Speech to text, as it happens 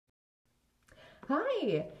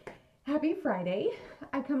Hi, happy Friday.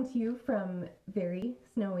 I come to you from very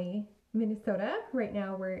snowy Minnesota. Right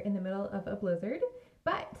now we're in the middle of a blizzard,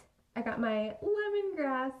 but I got my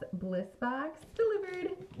lemongrass Bliss box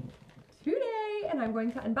delivered today and I'm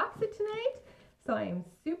going to unbox it tonight. So I am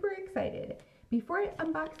super excited. Before I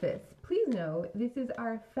unbox this, please know this is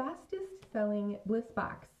our fastest selling Bliss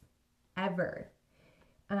box ever.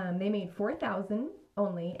 They made 4,000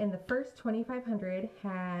 only, and the first 2,500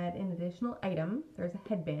 had an additional item. There's a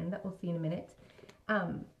headband that we'll see in a minute.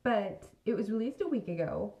 But it was released a week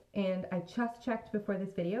ago, and I just checked before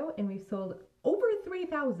this video, and we've sold over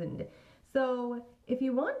 3,000. So if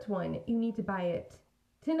you want one, you need to buy it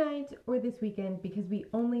tonight or this weekend because we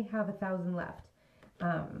only have 1,000 left.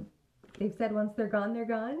 They've said once they're gone, they're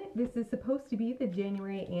gone. This is supposed to be the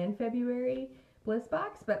January and February Bliss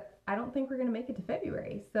box, but I don't think we're going to make it to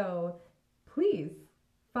February. So please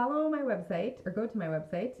follow my website or go to my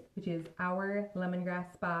website, which is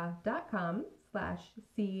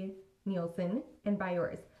ourlemongrassspa.com/cnielsen and buy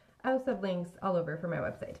yours. I also have links all over for my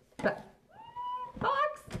website. But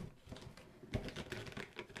box!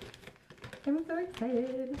 I'm so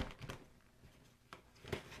excited.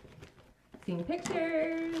 Seeing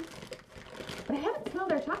pictures. But I haven't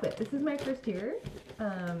smelled our chocolate. This is my first year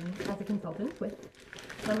as a consultant with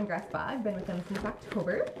Lemongrass Spa. I've been with them since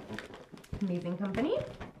October. Amazing company.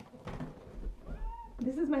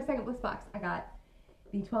 This is my second Bliss box. I got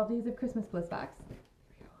the 12 Days of Christmas Bliss box.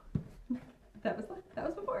 That was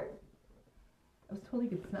before. I was totally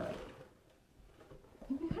good to smell it.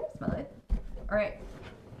 You can kind of smell it. All right.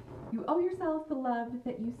 You owe yourself the love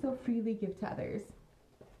that you so freely give to others.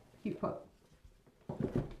 Cute quote.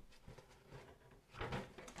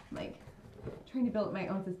 Like trying to build up my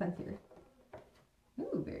own suspense here.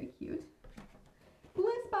 Ooh, very cute.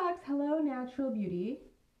 Bliss box, hello natural beauty.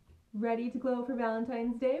 Ready to glow for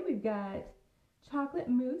Valentine's Day. We've got chocolate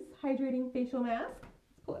mousse hydrating facial mask.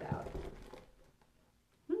 Let's pull it out.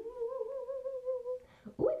 Ooh,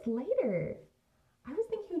 it's lighter. I was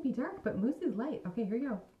thinking it would be dark, but mousse is light. Okay, here we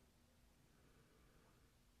go.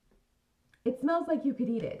 It smells like you could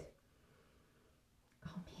eat it.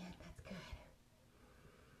 Oh man, that's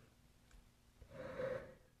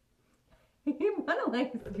good. You want to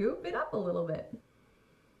like scoop it up a little bit.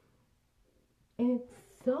 And it's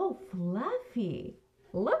so fluffy.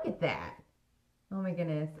 Look at that. Oh my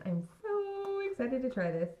goodness. I'm so excited to try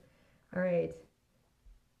this. All right.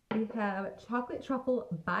 We have chocolate truffle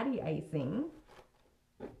body icing.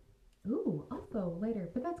 Ooh, also lighter,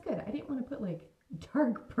 but that's good. I didn't want to put like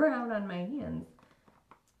dark brown on my hands.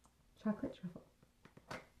 Chocolate truffle.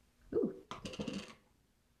 Ooh.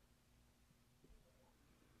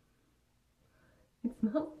 It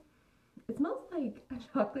smells like a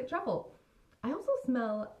chocolate truffle. I also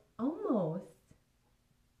smell almost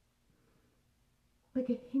like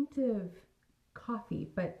a hint of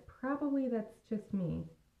coffee, but probably that's just me.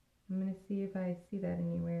 I'm going to see if I see that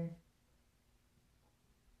anywhere.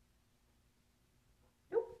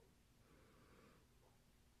 Nope.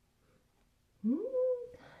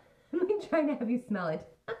 Let me try to have you smell it.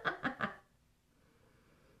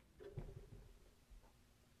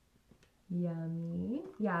 Yummy.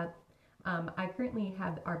 Yeah, I currently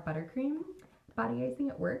have our buttercream body icing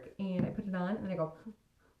at work, and I put it on, and then I go,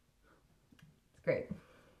 it's great.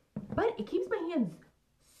 But it keeps my hands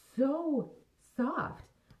so soft.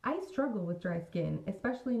 I struggle with dry skin,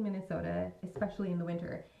 especially in Minnesota, especially in the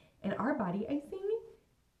winter. And our body icing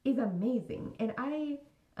is amazing. And I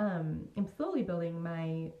am slowly building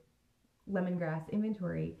my lemongrass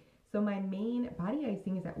inventory. So my main body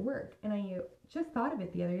icing is at work. And I just thought of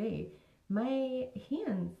it the other day. My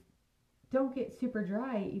hands don't get super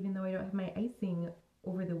dry even though I don't have my icing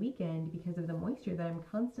over the weekend because of the moisture that I'm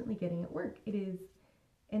constantly getting at work. It is,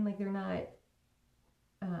 and like they're not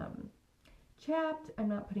chapped. I'm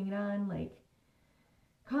not putting it on like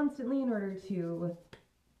constantly in order to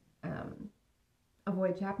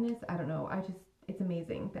avoid chappedness. I don't know. It's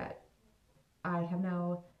amazing that I have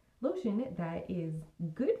now lotion that is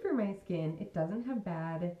good for my skin. It doesn't have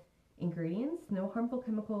bad ingredients, no harmful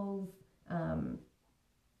chemicals, and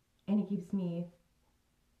it keeps me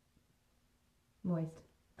moist.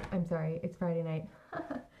 I'm sorry, it's Friday night.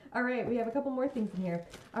 All right, we have a couple more things in here.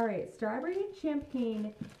 All right, strawberry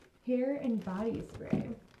champagne hair and body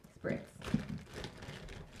spritz.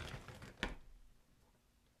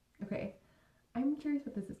 Okay, I'm curious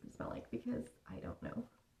what this is gonna smell like because I don't know.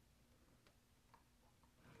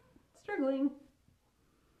 Struggling.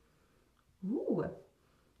 Ooh.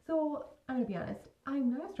 So I'm gonna be honest, I'm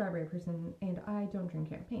not a strawberry person and I don't drink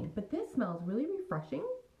champagne, but this smells really refreshing.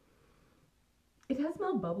 It does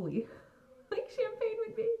smell bubbly, like champagne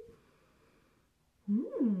would be.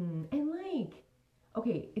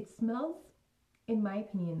 Okay, it smells, in my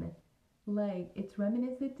opinion, like it's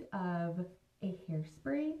reminiscent of a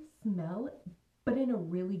hairspray smell, but in a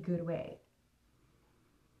really good way.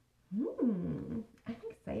 I'm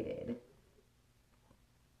excited.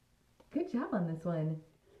 Good job on this one.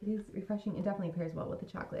 It is refreshing. It definitely pairs well with the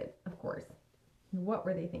chocolate, of course. What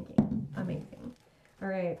were they thinking? Amazing. All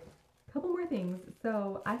right, a couple more things.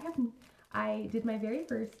 So I did my very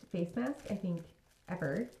first face mask, I think,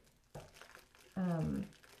 ever,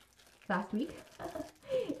 last week.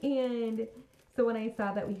 And so when I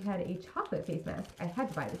saw that we had a chocolate face mask, I had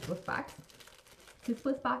to buy this Bliss box. This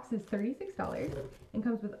Bliss box is $36 and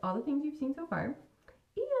comes with all the things you've seen so far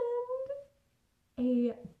and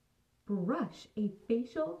a brush, a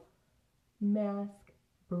facial mask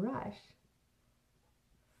brush.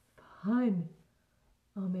 Fun.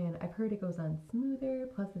 Oh man, I've heard it goes on smoother,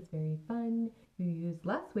 plus it's very fun. You use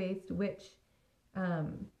less waste, which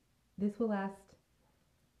this will last,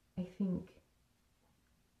 I think,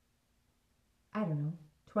 I don't know,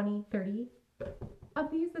 20, 30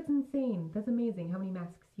 of these. That's insane. That's amazing how many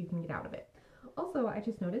masks you can get out of it. Also, I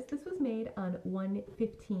just noticed this was made on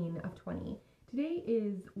 1/15 of 20. Today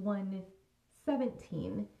is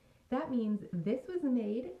 1/17. That means this was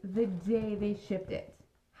made the day they shipped it.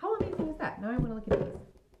 How amazing is that? Now I want to look at these.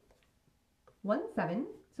 1/7,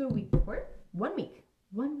 so a week before. 1 week.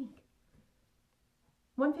 1 week.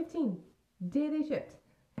 1/15, day they shipped.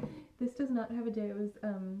 This does not have a day it was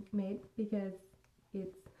made because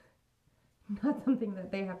it's not something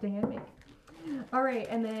that they have to hand make. All right,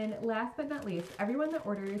 and then last but not least, everyone that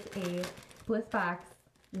orders a Bliss box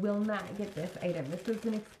will not get this item. This is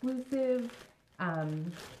an exclusive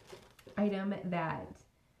item that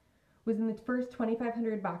was in the first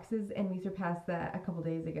 2,500 boxes, and we surpassed that a couple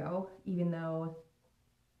days ago, even though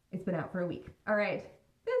it's been out for a week. All right,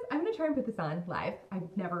 I'm gonna try and put this on live.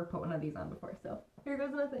 I've never put one of these on before, so here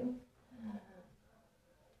goes nothing.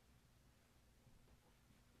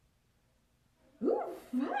 Ooh,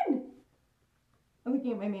 fun! I'm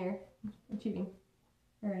looking at my mirror. I'm cheating.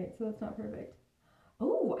 All right, so that's not perfect.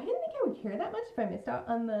 Oh, I didn't think I would care that much if I missed out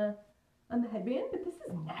on the headband, but this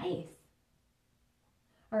is nice.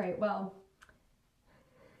 All right, well,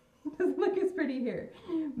 it doesn't look as pretty here,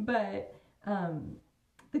 but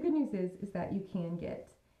the good news is that you can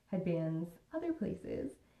get headbands other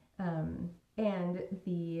places, and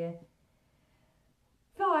the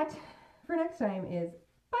thought for next time is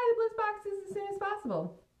buy the Bliss boxes as soon as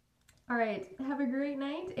possible. All right, have a great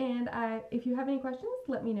night, and if you have any questions,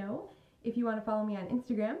 let me know. If you want to follow me on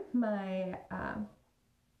Instagram, my,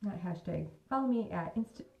 not hashtag, follow me at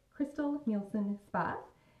Crystal Nielsen Spa.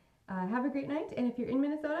 Have a great night, and if you're in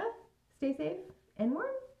Minnesota, stay safe and warm.